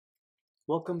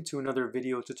Welcome to another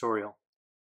video tutorial.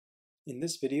 In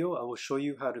this video, I will show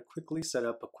you how to quickly set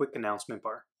up a quick announcement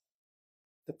bar.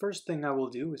 The first thing I will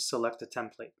do is select a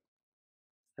template.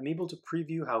 I'm able to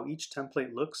preview how each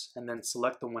template looks and then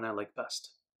select the one I like best.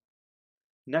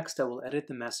 Next, I will edit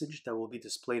the message that will be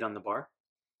displayed on the bar.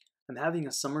 I'm having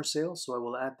a summer sale, so I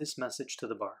will add this message to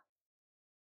the bar.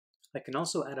 I can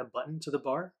also add a button to the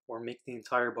bar or make the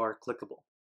entire bar clickable.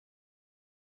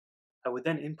 I would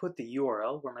then input the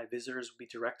URL where my visitors will be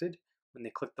directed when they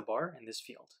click the bar in this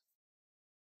field.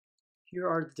 Here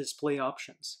are the display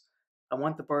options. I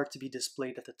want the bar to be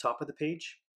displayed at the top of the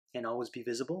page and always be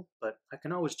visible, but I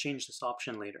can always change this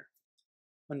option later.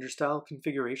 Under Style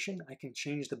Configuration, I can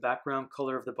change the background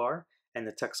color of the bar and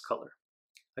the text color.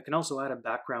 I can also add a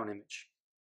background image.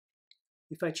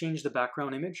 If I change the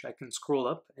background image, I can scroll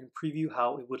up and preview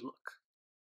how it would look.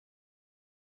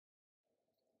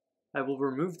 I will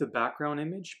remove the background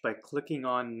image by clicking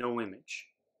on No Image.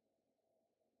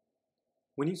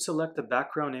 When you select the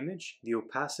background image, the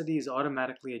opacity is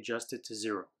automatically adjusted to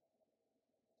 0.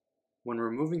 When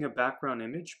removing a background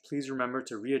image, please remember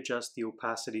to readjust the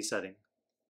opacity setting.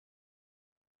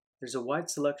 There's a wide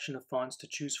selection of fonts to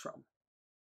choose from.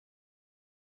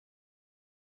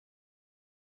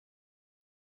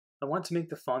 I want to make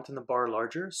the font on the bar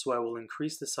larger, so I will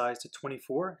increase the size to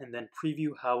 24 and then preview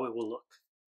how it will look.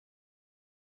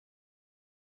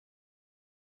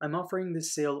 I'm offering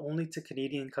this sale only to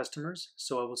Canadian customers,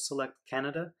 so I will select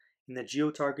Canada in the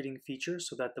geo-targeting feature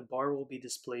so that the bar will be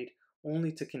displayed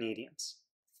only to Canadians.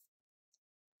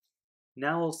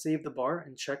 Now I'll save the bar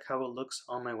and check how it looks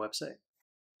on my website.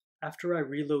 After I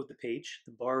reload the page,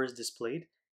 the bar is displayed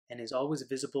and is always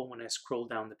visible when I scroll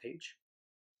down the page.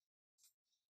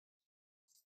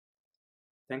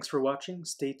 Thanks for watching.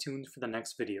 Stay tuned for the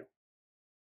next video.